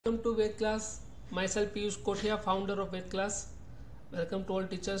Welcome to Vedclass. Myself Piyush Kothia, founder of Vedclass. Welcome to all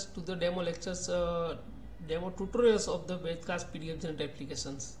teachers to the demo lectures, demo tutorials of the Vedclass PDF Generate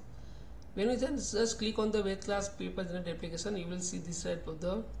applications. When you just click on the Vedclass PDF Generate application, you will see this type of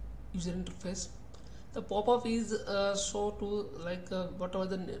the user interface. The pop-up is show to whatever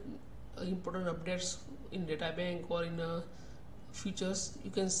the important updates in data bank or in features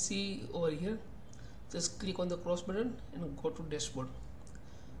you can see over here. Just click on the cross button and go to dashboard.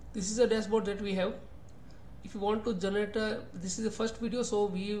 This is a dashboard that we have. If you want to generate this is the first video, so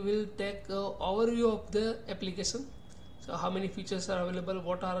we will take overview of the application. So how many features are available,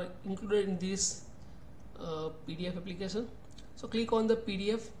 what are included in this PDF application. So click on the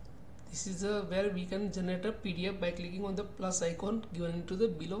PDF. This is where we can generate a PDF by clicking on the plus icon given into the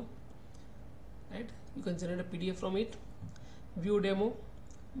below, right? You can generate a PDF from it. View demo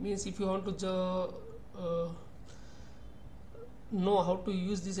means if you want to know how to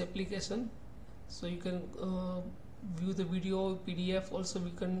use this application, so you can view the video PDF. Also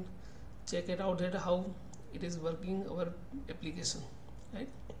we can check it out that how it is working our application, right?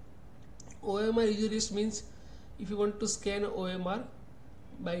 OMR user list means if you want to scan OMR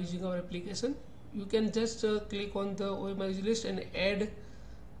by using our application, you can just click on the OMR user list and add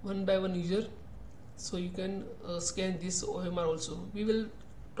one by one user, so you can scan this OMR also. We will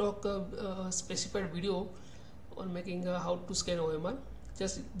talk a specified video on making how to scan OMR.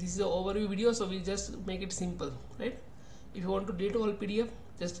 Just this is an overview video, so we just make it simple, right? If you want to delete all PDF,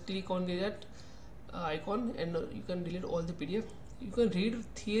 just click on that icon and you can delete all the PDF. You can read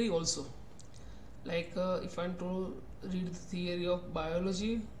theory also, like if I want to read the theory of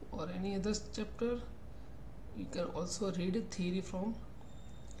biology or any other chapter, you can also read theory from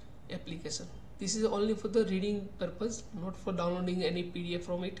application. This is only for the reading purpose, not for downloading any PDF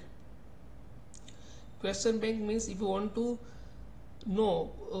from it. Question bank means if you want to know,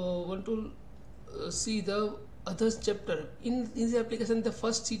 see the others chapter in the application, the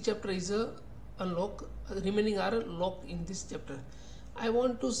first C chapter is unlock, remaining are locked in this chapter. I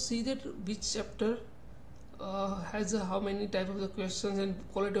want to see that which chapter has how many type of the questions and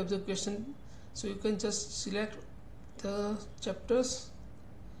quality of the question. So you can just select the chapters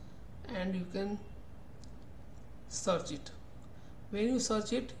and you can search it. When you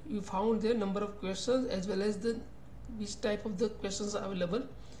search it, you found the number of questions as well as the which type of the questions are available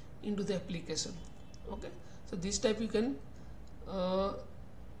into the application. Okay, so this type you can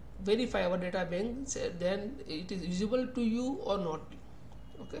verify our data bank, then it is usable to you or not.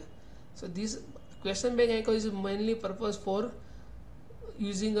 Okay, so this question bank icon is mainly purpose for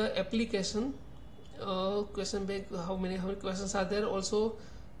using a application. Question bank, how many questions are there, also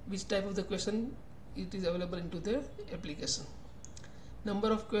which type of the question it is available into the application.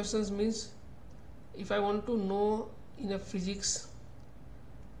 Number of questions means if I want to know in a physics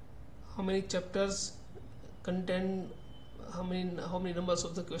how many chapters contain how many numbers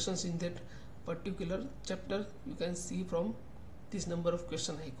of the questions in that particular chapter, you can see from this number of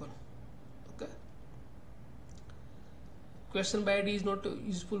question icon. Okay, question by ID is not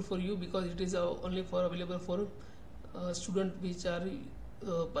useful for you because it is only for available for student which are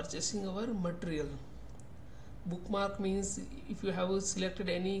purchasing our material. Bookmark means if you have selected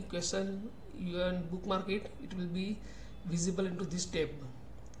any question, you can bookmark it, it will be visible into this tab.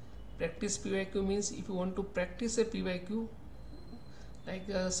 Practice PYQ means if you want to practice a PYQ, like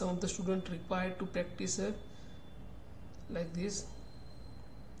some of the students required to practice like this,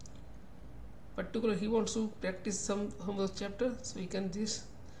 particular he wants to practice some of the chapter, so he can just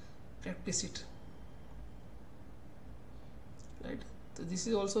practice it, right? So this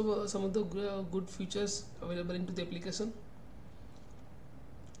is also some of the good features available into the application.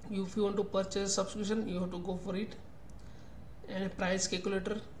 If you want to purchase subscription, you have to go for it. And a price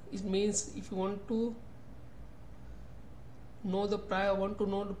calculator, it means if you want to know the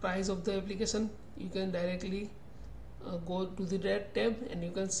price of the application, you can directly go to the red tab and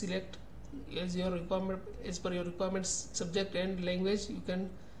you can select as your requirement, as per your requirements, subject and language. You can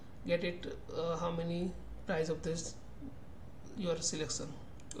get it how many price of this your selection,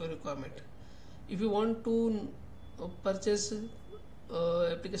 your requirement. If you want to purchase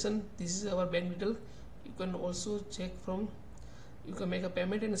application, this is our bank detail. You can also check from, you can make a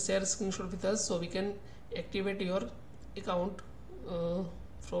payment and share screenshot with us, so we can activate your account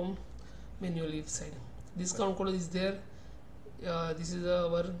from manually side. Discount code is there. This is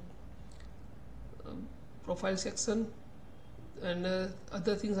our profile section, and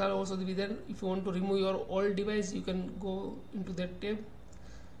other things are also there. If you want to remove your old device, you can go into that tab,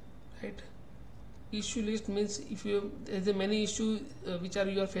 right? Issue list means if you there is many issues which are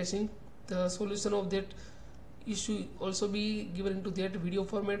you are facing, the solution of that it should also be given into that video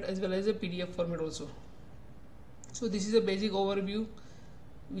format as well as a PDF format also. So this is a basic overview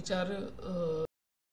which are